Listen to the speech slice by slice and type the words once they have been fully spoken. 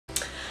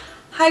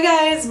Hi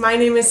guys, my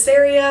name is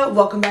Saria.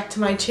 Welcome back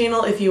to my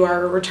channel if you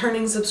are a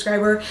returning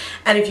subscriber,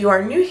 and if you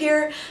are new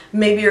here,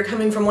 maybe you're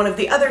coming from one of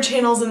the other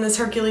channels in this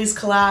Hercules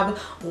collab,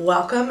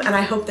 welcome, and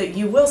I hope that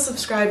you will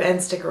subscribe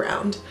and stick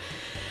around.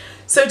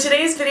 So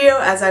today's video,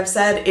 as I've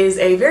said, is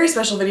a very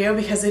special video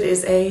because it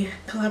is a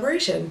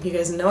collaboration. You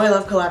guys know I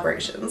love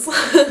collaborations.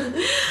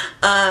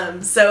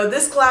 So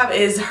this collab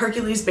is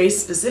Hercules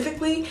based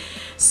specifically.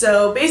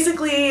 So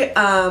basically,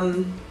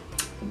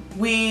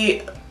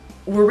 we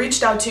were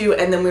reached out to,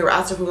 and then we were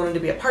asked if we wanted to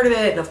be a part of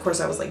it, and of course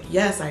I was like,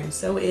 yes, I'm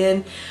so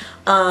in.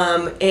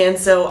 And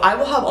so I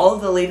will have all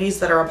of the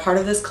ladies that are a part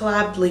of this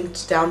collab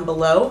linked down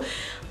below,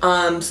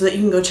 so that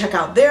you can go check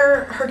out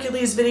their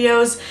Hercules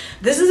videos.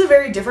 This is a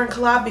very different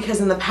collab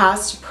because in the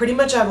past, pretty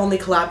much I've only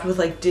collabed with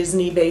like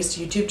Disney based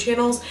YouTube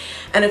channels,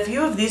 and a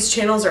few of these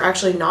channels are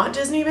actually not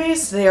Disney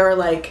based. They are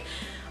like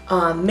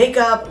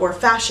makeup or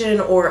fashion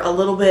or a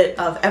little bit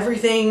of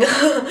everything,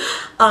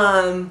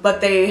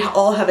 but they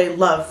all have a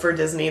love for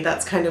Disney.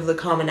 That's kind of the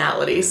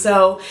commonality.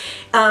 So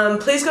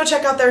please go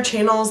check out their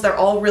channels. They're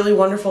all really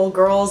wonderful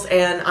girls,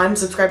 and I'm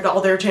subscribed to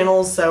all their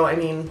channels, so I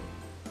mean,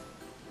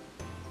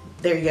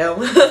 there you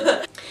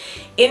go.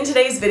 In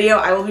today's video,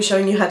 I will be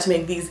showing you how to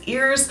make these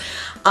ears.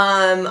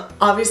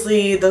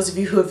 Obviously, those of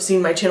you who have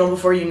seen my channel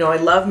before, you know I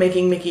love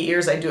making Mickey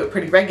ears. I do it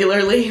pretty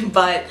regularly,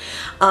 but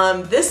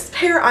this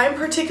pair I'm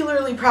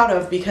particularly proud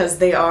of because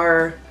they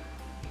are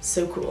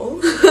so cool.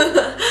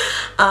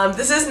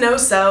 This is no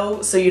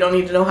sew, so you don't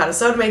need to know how to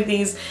sew to make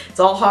these. It's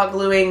all hot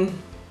gluing.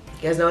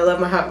 You guys know I love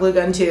my hot glue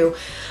gun too.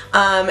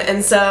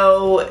 And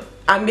so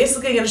I'm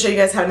basically going to show you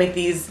guys how to make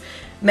these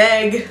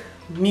Meg,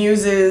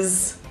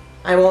 Muses,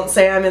 I won't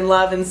say I'm in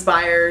love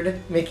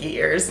inspired Mickey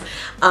ears.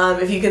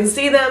 If you can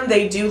see them,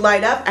 they do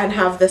light up and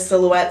have the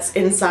silhouettes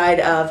inside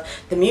of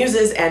the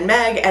Muses and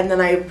Meg, and then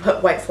I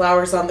put white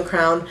flowers on the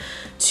crown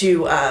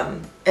to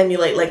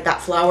emulate like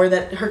that flower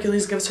that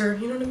Hercules gives her.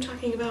 You know what I'm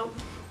talking about?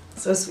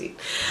 So sweet.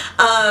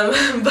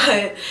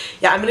 But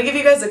yeah, I'm gonna give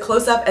you guys a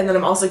close-up, and then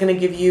I'm also gonna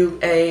give you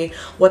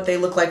what they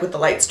look like with the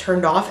lights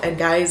turned off, and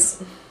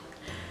guys,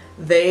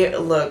 they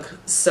look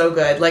so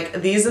good.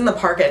 Like, these in the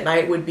park at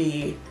night would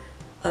be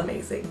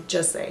amazing,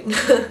 just saying.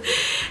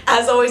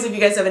 As always, if you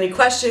guys have any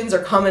questions or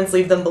comments,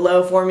 leave them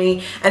below for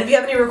me. And if you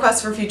have any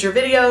requests for future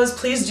videos,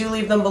 please do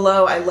leave them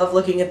below. I love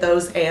looking at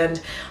those, and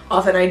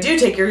often I do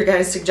take your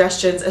guys'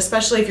 suggestions,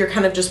 especially if you're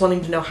kind of just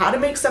wanting to know how to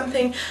make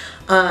something.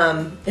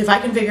 If I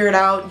can figure it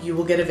out, you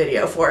will get a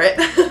video for it.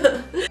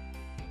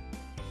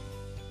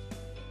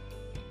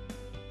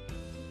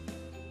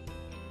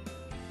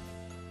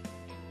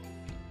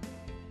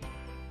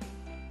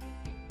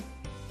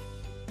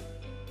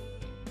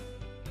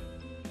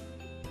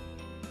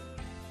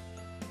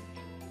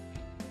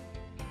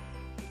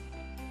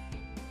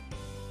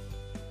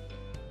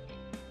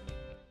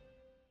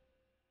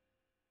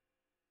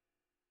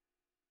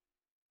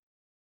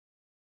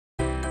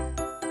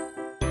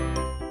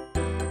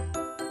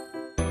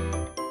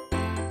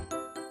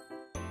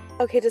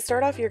 Okay, to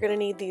start off, you're going to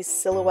need these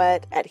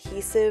silhouette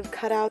adhesive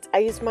cutouts. I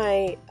used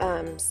my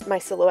my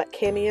silhouette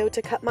cameo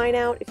to cut mine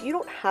out. If you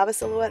don't have a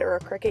silhouette or a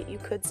Cricut, you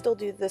could still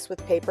do this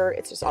with paper.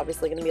 It's just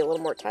obviously going to be a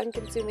little more time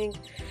consuming.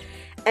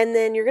 And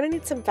then you're going to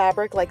need some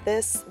fabric like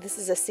this. This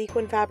is a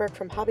Sequin Fabric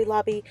from Hobby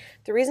Lobby.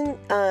 The reason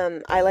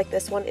I like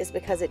this one is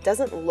because it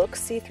doesn't look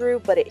see-through,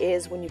 but it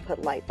is when you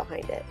put light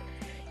behind it.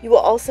 You will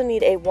also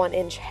need a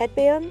 1-inch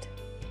headband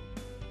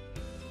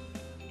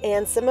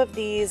and some of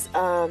these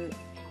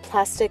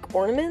plastic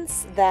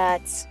ornaments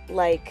that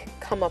like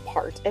come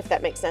apart, if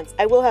that makes sense.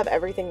 I will have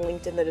everything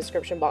linked in the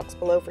description box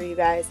below for you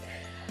guys.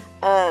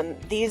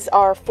 These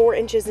are 4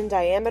 inches in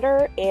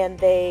diameter, and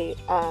they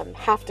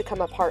have to come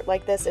apart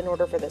like this in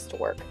order for this to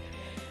work.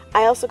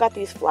 I also got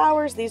these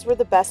flowers. These were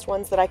the best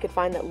ones that I could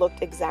find that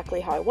looked exactly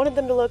how I wanted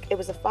them to look. It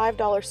was a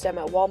 $5 stem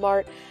at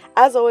Walmart.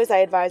 As always, I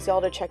advise y'all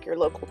to check your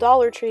local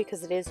Dollar Tree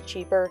because it is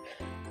cheaper,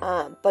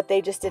 but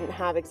they just didn't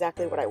have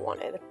exactly what I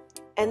wanted.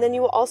 And then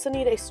you will also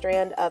need a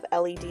strand of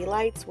LED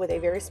lights with a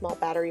very small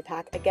battery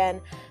pack.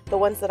 Again, the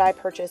ones that I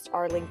purchased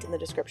are linked in the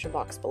description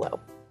box below.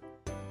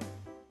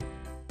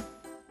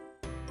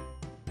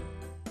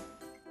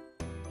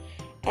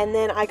 And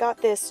then I got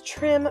this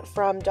trim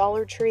from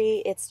Dollar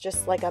Tree. It's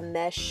just like a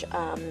mesh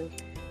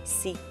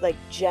like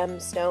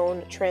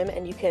gemstone trim,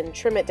 and you can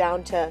trim it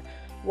down to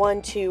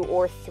 1, 2,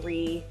 or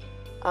 3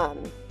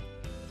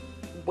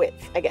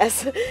 width, I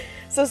guess.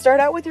 So start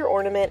out with your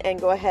ornament and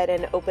go ahead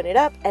and open it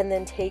up, and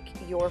then take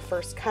your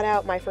first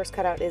cutout. My first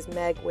cutout is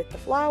Meg with the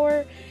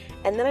flower,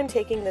 and then I'm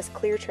taking this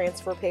clear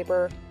transfer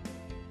paper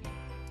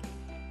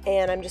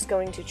and I'm just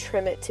going to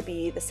trim it to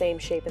be the same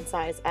shape and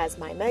size as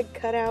my Meg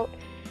cutout.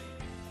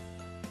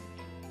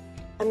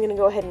 I'm going to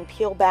go ahead and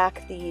peel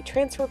back the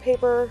transfer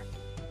paper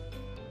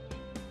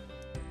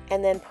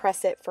and then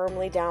press it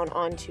firmly down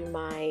onto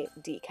my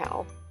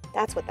decal.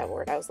 That's what that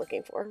word I was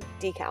looking for,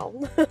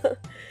 decal.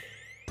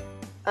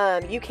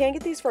 You can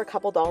get these for a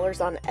couple dollars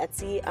on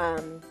Etsy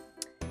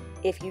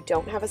if you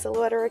don't have a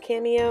silhouette or a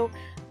cameo,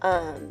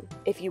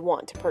 if you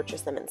want to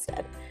purchase them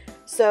instead.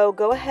 So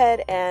go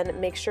ahead and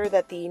make sure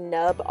that the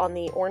nub on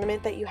the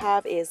ornament that you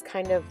have is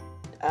kind of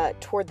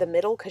toward the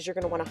middle, because you're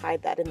going to want to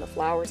hide that in the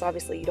flowers.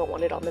 Obviously you don't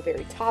want it on the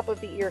very top of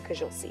the ear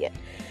because you'll see it.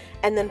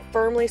 And then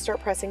firmly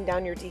start pressing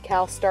down your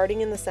decal,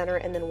 starting in the center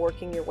and then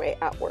working your way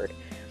outward.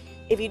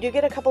 If you do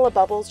get a couple of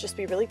bubbles, just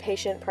be really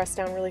patient, press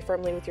down really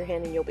firmly with your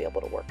hand, and you'll be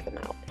able to work them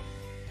out.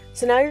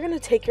 So now you're going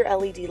to take your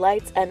LED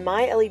lights, and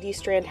my LED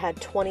strand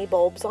had 20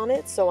 bulbs on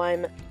it, so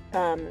I'm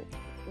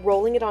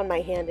rolling it on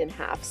my hand in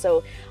half.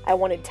 So I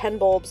wanted 10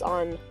 bulbs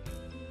on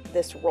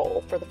this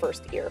roll for the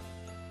first ear.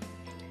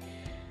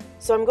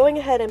 So I'm going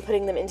ahead and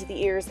putting them into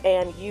the ears,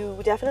 and you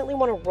definitely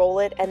want to roll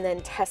it and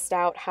then test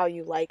out how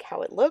you like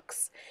how it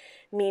looks,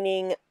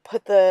 meaning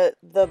put the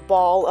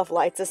ball of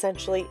lights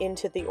essentially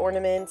into the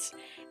ornament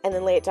and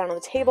then lay it down on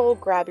the table,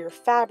 grab your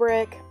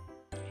fabric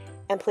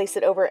and place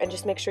it over, and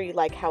just make sure you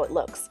like how it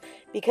looks,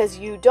 because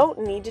you don't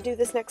need to do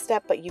this next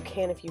step, but you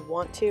can if you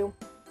want to.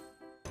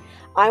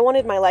 I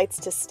wanted my lights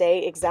to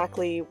stay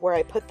exactly where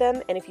I put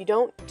them, and if you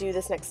don't do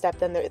this next step,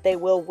 then they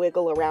will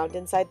wiggle around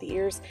inside the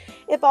ears.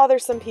 It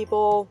bothers some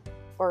people,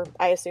 or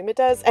I assume it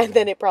does, and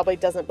then it probably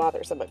doesn't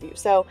bother some of you.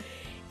 So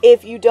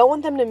if you don't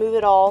want them to move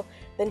at all,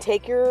 then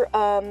take your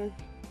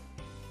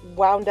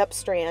wound up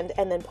strand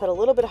and then put a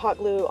little bit of hot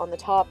glue on the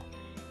top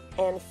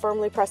and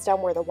firmly press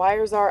down where the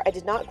wires are. I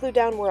did not glue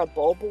down where a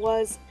bulb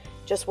was,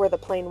 just where the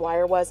plain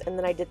wire was, and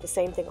then I did the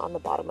same thing on the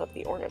bottom of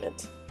the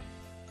ornament.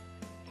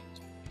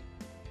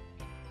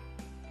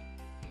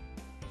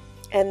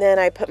 And then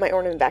I put my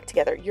ornament back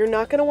together. You're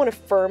not going to want to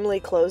firmly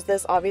close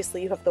this.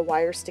 Obviously you have the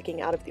wire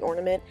sticking out of the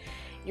ornament.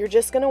 You're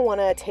just going to want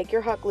to take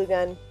your hot glue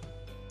gun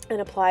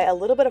and apply a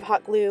little bit of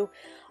hot glue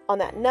on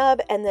that nub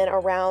and then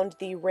around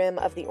the rim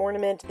of the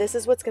ornament. This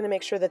is what's going to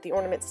make sure that the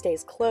ornament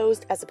stays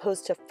closed, as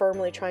opposed to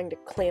firmly trying to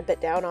clamp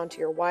it down onto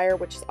your wire,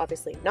 which is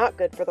obviously not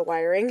good for the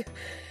wiring.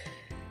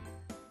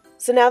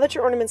 So now that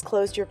your ornament's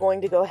closed, you're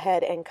going to go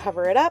ahead and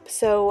cover it up.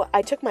 So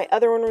I took my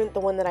other ornament, the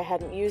one that I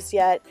hadn't used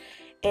yet,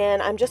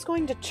 and I'm just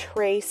going to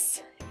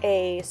trace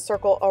a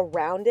circle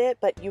around it,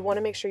 but you want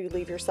to make sure you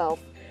leave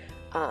yourself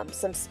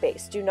some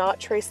space. Do not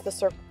trace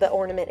the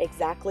ornament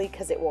exactly,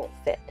 because it won't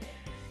fit.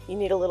 You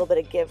need a little bit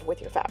of give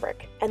with your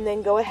fabric. And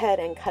then go ahead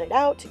and cut it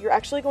out. You're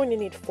actually going to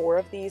need 4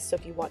 of these, so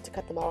if you want to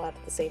cut them all out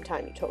at the same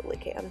time, you totally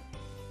can.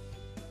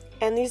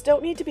 And these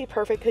don't need to be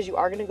perfect, because you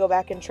are going to go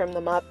back and trim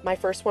them up. My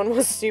first one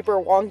was super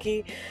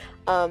wonky.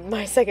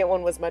 My second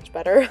one was much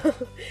better.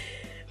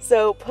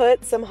 So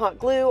put some hot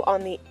glue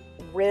on the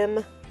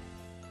rim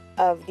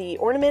of the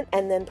ornament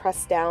and then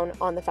press down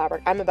on the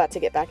fabric. I'm about to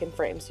get back in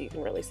frame so you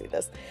can really see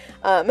this.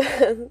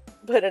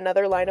 Put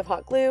another line of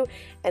hot glue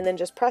and then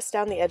just press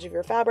down the edge of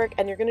your fabric,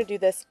 and you're going to do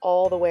this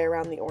all the way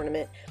around the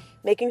ornament,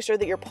 making sure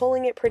that you're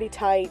pulling it pretty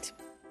tight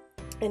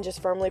and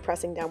just firmly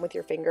pressing down with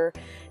your finger.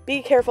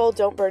 Be careful,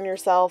 don't burn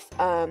yourself.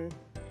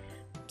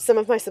 Some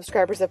of my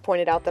subscribers have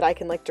pointed out that I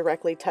can like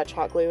directly touch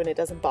hot glue and it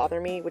doesn't bother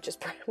me, which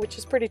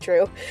is pretty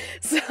true.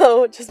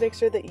 So just make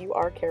sure that you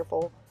are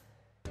careful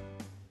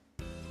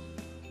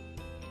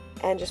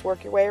and just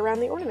work your way around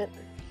the ornament.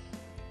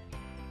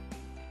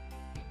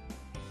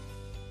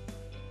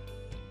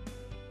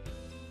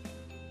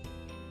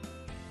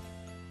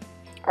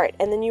 Alright,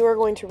 and then you are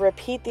going to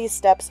repeat these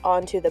steps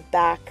onto the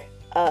back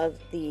of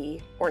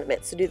the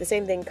ornament. So do the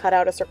same thing, cut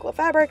out a circle of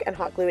fabric and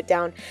hot glue it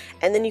down,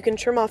 and then you can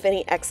trim off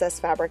any excess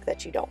fabric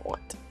that you don't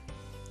want.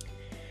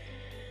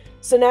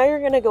 So now you're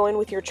going to go in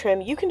with your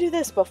trim. You can do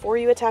this before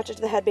you attach it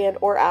to the headband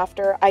or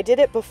after. I did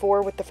it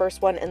before with the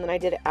first one, and then I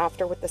did it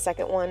after with the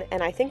second one,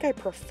 and I think I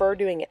prefer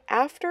doing it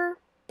after,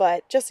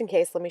 but just in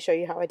case, let me show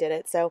you how I did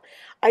it. So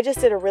I just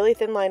did a really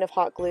thin line of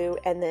hot glue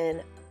and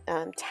then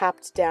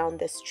tapped down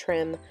this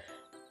trim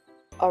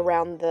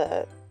around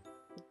the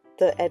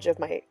edge of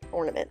my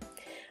ornament.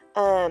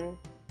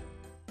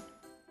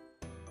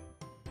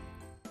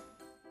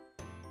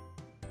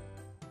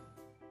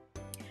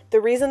 The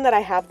reason that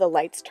I have the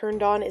lights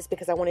turned on is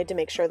because I wanted to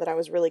make sure that I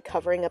was really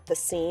covering up the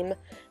seam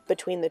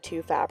between the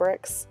two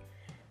fabrics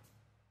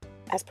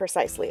as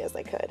precisely as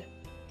I could.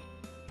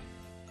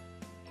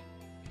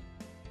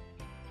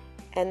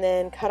 And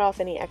then cut off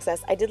any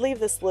excess. I did leave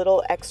this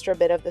little extra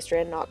bit of the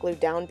strand not glued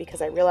down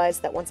because I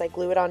realized that once I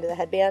glue it onto the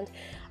headband,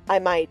 I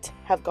might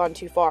have gone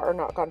too far or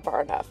not gone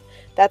far enough.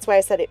 That's why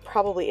I said it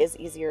probably is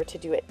easier to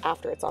do it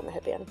after it's on the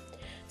headband.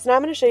 So now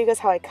I'm going to show you guys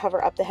how I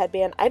cover up the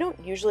headband. I don't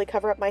usually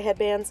cover up my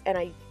headbands, and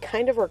I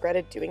kind of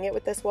regretted doing it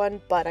with this one,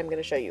 but I'm going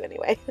to show you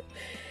anyway.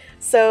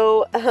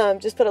 So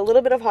just put a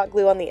little bit of hot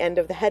glue on the end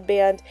of the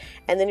headband,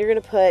 and then you're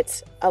going to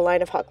put a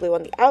line of hot glue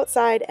on the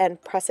outside and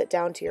press it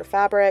down to your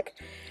fabric.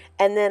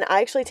 And then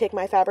I actually take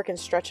my fabric and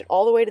stretch it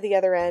all the way to the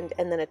other end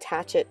and then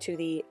attach it to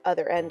the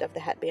other end of the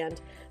headband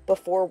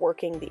before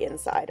working the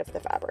inside of the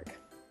fabric.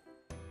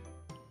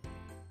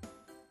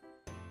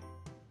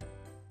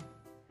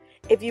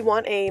 If you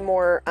want a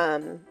more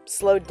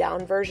slowed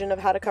down version of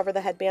how to cover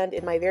the headband,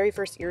 in my very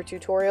first ear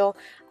tutorial,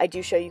 I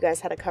do show you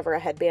guys how to cover a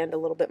headband a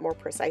little bit more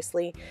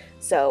precisely.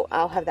 So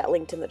I'll have that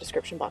linked in the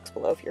description box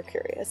below if you're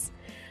curious.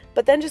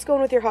 But then just go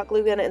in with your hot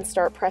glue gun and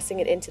start pressing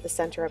it into the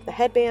center of the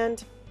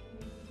headband.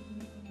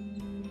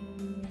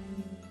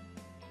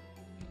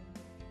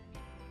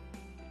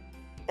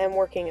 and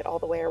working it all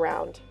the way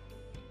around.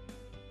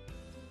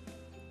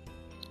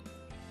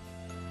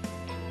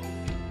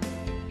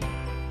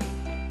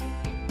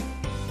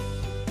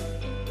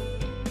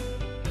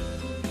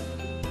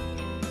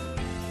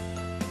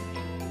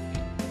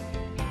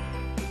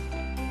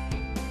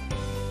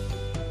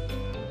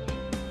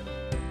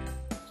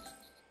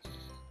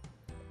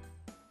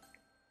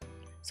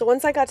 So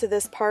once I got to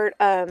this part,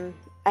 I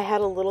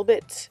had a little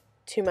bit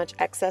too much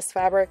excess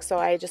fabric, so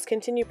I just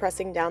continue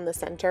pressing down the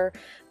center,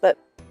 but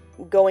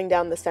going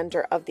down the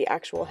center of the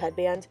actual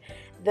headband.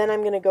 Then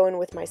I'm going to go in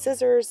with my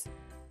scissors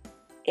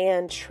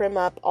and trim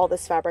up all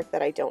this fabric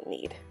that I don't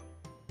need.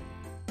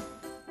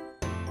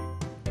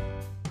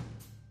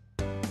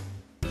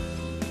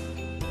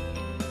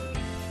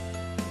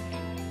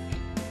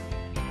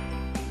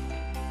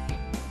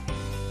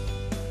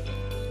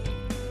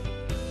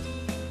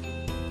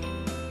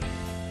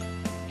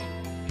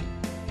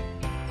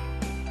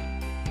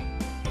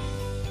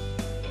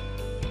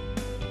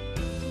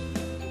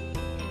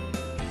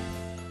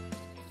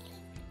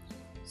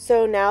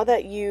 So now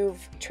that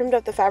you've trimmed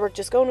up the fabric,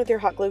 just go in with your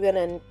hot glue gun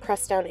and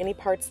press down any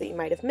parts that you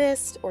might have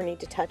missed or need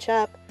to touch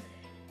up.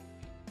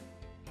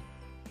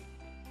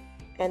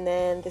 And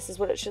then this is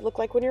what it should look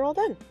like when you're all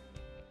done.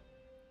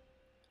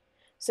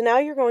 So now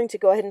you're going to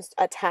go ahead and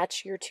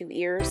attach your two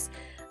ears.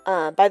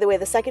 By the way,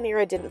 the second ear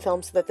I didn't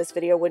film so that this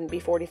video wouldn't be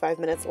 45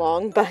 minutes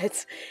long,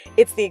 but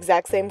it's the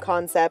exact same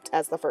concept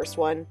as the first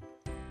one.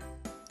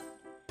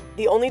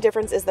 The only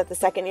difference is that the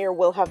second ear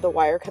will have the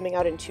wire coming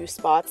out in two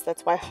spots.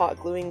 That's why hot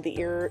gluing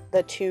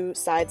the two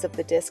sides of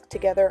the disc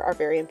together are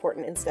very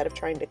important instead of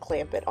trying to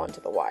clamp it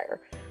onto the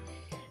wire.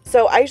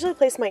 So I usually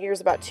place my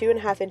ears about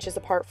 2.5 inches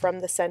apart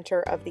from the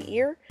center of the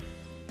ear.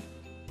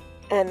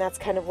 And that's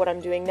kind of what I'm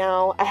doing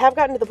now. I have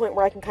gotten to the point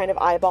where I can kind of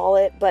eyeball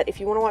it, but if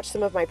you want to watch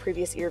some of my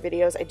previous ear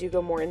videos, I do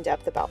go more in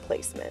depth about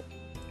placement.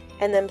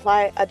 And then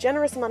apply a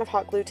generous amount of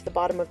hot glue to the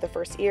bottom of the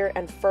first ear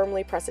and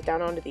firmly press it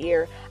down onto the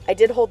ear. I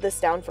did hold this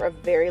down for a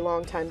very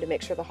long time to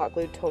make sure the hot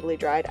glue totally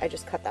dried. I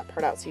just cut that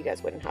part out so you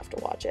guys wouldn't have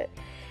to watch it.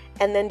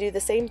 And then do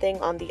the same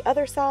thing on the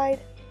other side.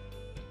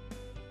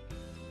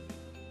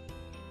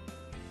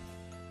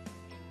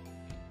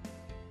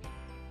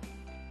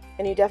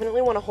 And you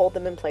definitely want to hold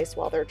them in place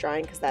while they're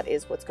drying because that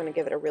is what's going to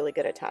give it a really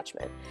good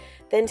attachment.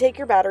 Then take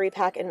your battery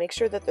pack and make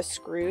sure that the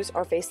screws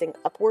are facing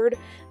upward.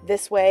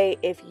 This way,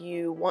 if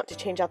you want to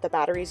change out the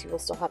batteries, you will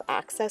still have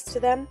access to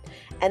them.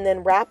 And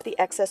then wrap the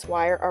excess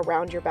wire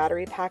around your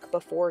battery pack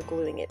before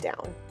gluing it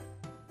down.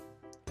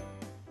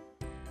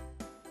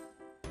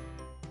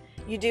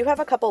 You do have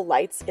a couple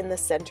lights in the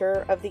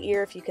center of the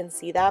ear if you can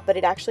see that, but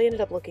it actually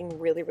ended up looking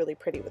really, really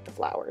pretty with the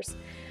flowers.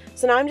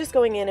 So now I'm just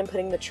going in and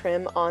putting the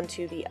trim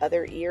onto the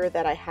other ear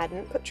that I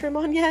hadn't put trim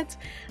on yet.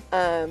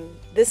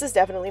 This is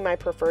definitely my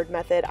preferred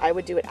method. I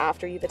would do it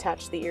after you've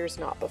attached the ears,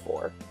 not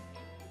before.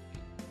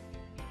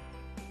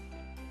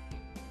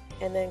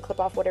 And then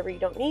clip off whatever you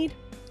don't need.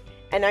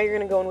 And now you're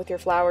going to go in with your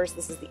flowers.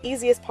 This is the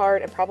easiest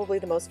part and probably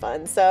the most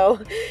fun. So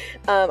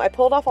I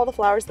pulled off all the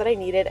flowers that I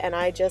needed and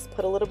I just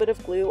put a little bit of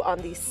glue on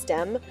the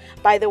stem.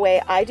 By the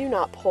way, I do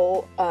not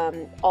pull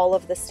all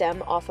of the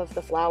stem off of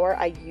the flower.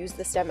 I use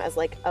the stem as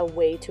like a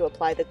way to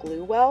apply the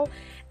glue well.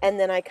 And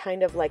then I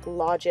kind of like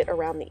lodge it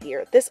around the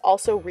ear. This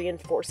also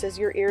reinforces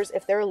your ears.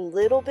 If they're a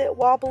little bit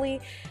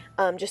wobbly,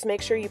 just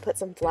make sure you put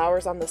some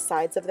flowers on the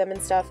sides of them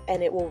and stuff,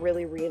 and it will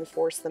really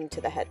reinforce them to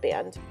the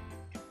headband.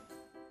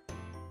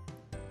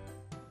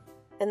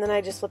 And then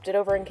I just flipped it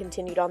over and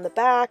continued on the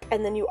back.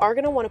 And then you are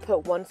going to want to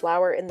put one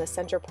flower in the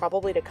center,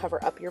 probably to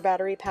cover up your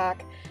battery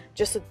pack,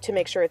 just to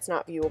make sure it's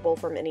not viewable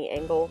from any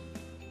angle.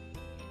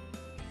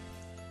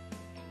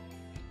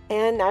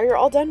 And now you're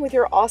all done with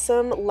your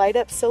awesome light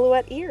up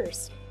silhouette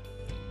ears.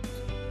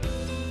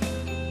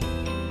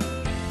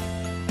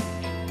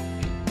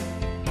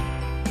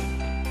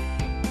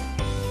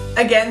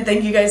 Again,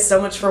 thank you guys so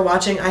much for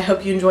watching. I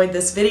hope you enjoyed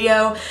this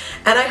video,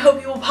 and I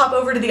hope you will pop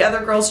over to the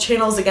other girls'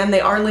 channels. Again, they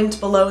are linked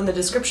below in the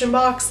description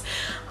box.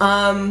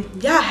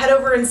 Yeah, head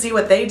over and see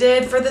what they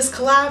did for this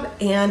collab,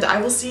 and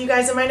I will see you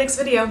guys in my next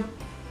video.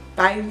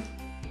 Bye.